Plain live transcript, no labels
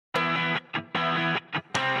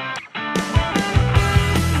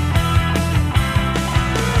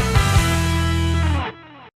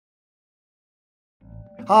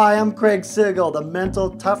Hi, I'm Craig Sigl, the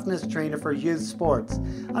mental toughness trainer for youth sports.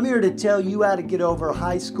 I'm here to tell you how to get over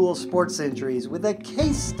high school sports injuries with a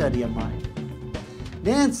case study of mine.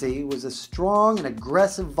 Nancy was a strong and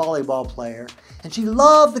aggressive volleyball player, and she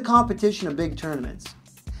loved the competition of big tournaments.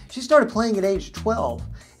 She started playing at age 12,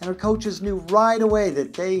 and her coaches knew right away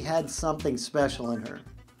that they had something special in her.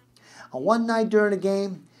 On one night during a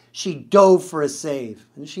game, she dove for a save,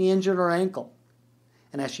 and she injured her ankle.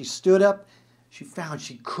 And as she stood up, she found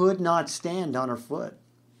she could not stand on her foot.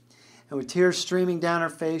 And with tears streaming down her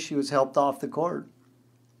face, she was helped off the court.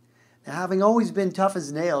 Now, having always been tough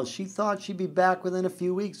as nails, she thought she'd be back within a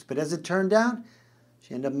few weeks, but as it turned out,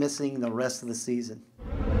 she ended up missing the rest of the season.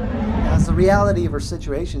 As the reality of her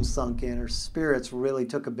situation sunk in, her spirits really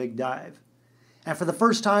took a big dive. And for the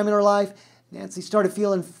first time in her life, Nancy started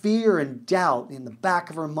feeling fear and doubt in the back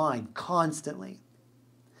of her mind constantly.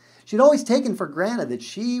 She'd always taken for granted that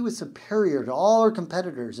she was superior to all her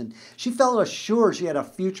competitors, and she felt assured she had a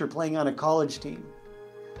future playing on a college team.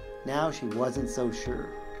 Now she wasn't so sure.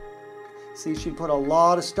 See, she put a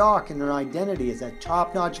lot of stock in her identity as a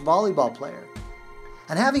top-notch volleyball player,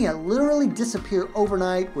 and having it literally disappear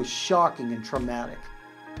overnight was shocking and traumatic.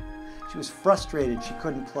 She was frustrated she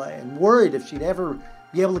couldn't play and worried if she'd ever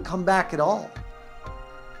be able to come back at all.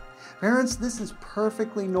 Parents, this is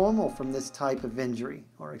perfectly normal from this type of injury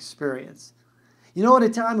or experience. You know, at a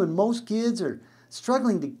time when most kids are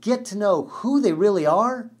struggling to get to know who they really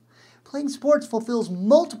are, playing sports fulfills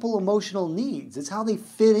multiple emotional needs. It's how they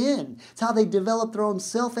fit in. It's how they develop their own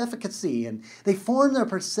self-efficacy, and they form their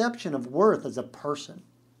perception of worth as a person.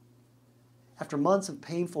 After months of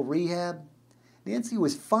painful rehab, Nancy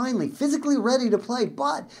was finally physically ready to play,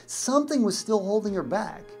 but something was still holding her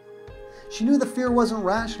back. She knew the fear wasn't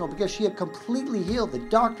rational because she had completely healed. The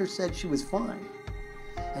doctor said she was fine.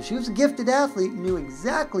 And she was a gifted athlete and knew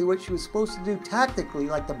exactly what she was supposed to do tactically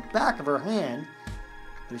like the back of her hand.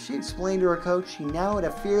 But as she explained to her coach, she now had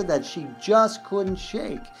a fear that she just couldn't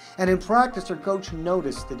shake. And in practice, her coach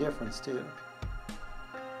noticed the difference too.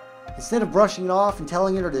 Instead of brushing it off and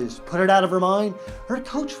telling her to just put it out of her mind, her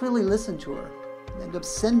coach really listened to her and ended up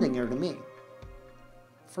sending her to me.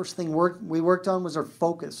 First thing we worked on was her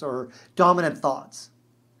focus or her dominant thoughts.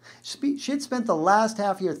 She had spent the last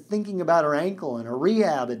half year thinking about her ankle and her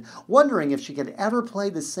rehab and wondering if she could ever play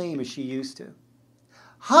the same as she used to.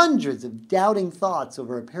 Hundreds of doubting thoughts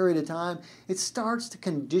over a period of time, it starts to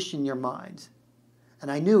condition your mind. And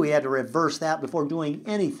I knew we had to reverse that before doing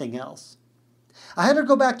anything else. I had her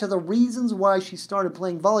go back to the reasons why she started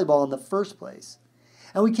playing volleyball in the first place.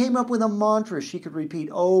 And we came up with a mantra she could repeat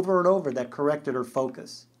over and over that corrected her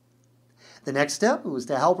focus. The next step was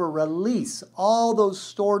to help her release all those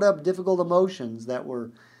stored up difficult emotions that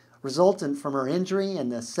were resultant from her injury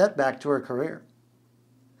and the setback to her career.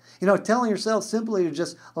 You know, telling yourself simply to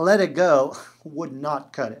just let it go would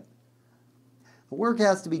not cut it. The work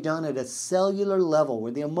has to be done at a cellular level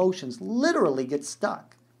where the emotions literally get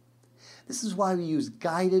stuck. This is why we use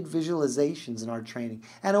guided visualizations in our training,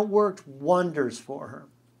 and it worked wonders for her.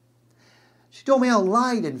 She told me how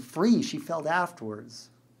light and free she felt afterwards.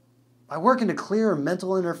 By working to clear her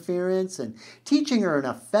mental interference and teaching her an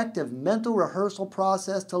effective mental rehearsal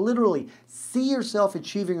process to literally see herself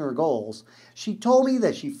achieving her goals, she told me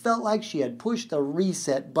that she felt like she had pushed the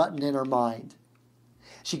reset button in her mind.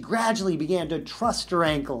 She gradually began to trust her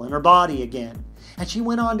ankle and her body again, and she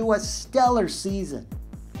went on to a stellar season.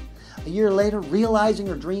 A year later, realizing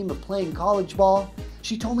her dream of playing college ball,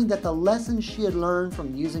 she told me that the lessons she had learned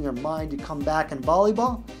from using her mind to come back in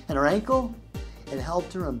volleyball and her ankle had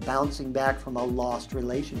helped her in bouncing back from a lost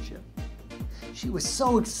relationship. She was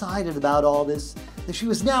so excited about all this that she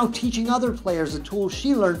was now teaching other players the tools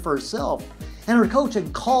she learned for herself, and her coach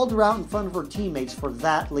had called her out in front of her teammates for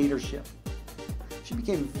that leadership. She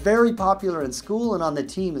became very popular in school and on the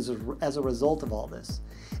team as a result of all this.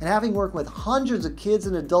 And having worked with hundreds of kids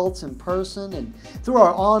and adults in person and through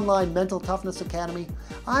our online Mental Toughness Academy,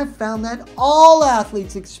 I've found that all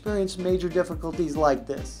athletes experience major difficulties like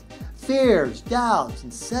this. Fears, doubts,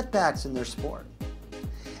 and setbacks in their sport.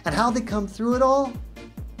 And how they come through it all,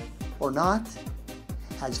 or not,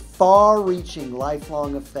 has far-reaching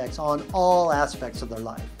lifelong effects on all aspects of their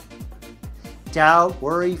life. Doubt,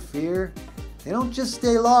 worry, fear, they don't just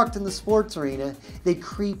stay locked in the sports arena, they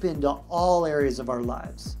creep into all areas of our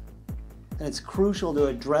lives. And it's crucial to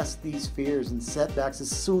address these fears and setbacks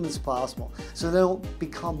as soon as possible so they don't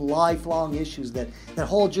become lifelong issues that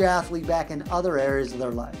hold your athlete back in other areas of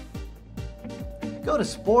their life. Go to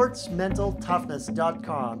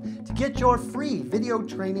sportsmentaltoughness.com to get your free video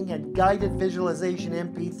training and guided visualization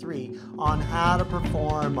MP3 on how to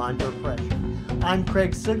perform under pressure. I'm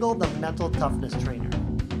Craig Sigl, the Mental Toughness Trainer.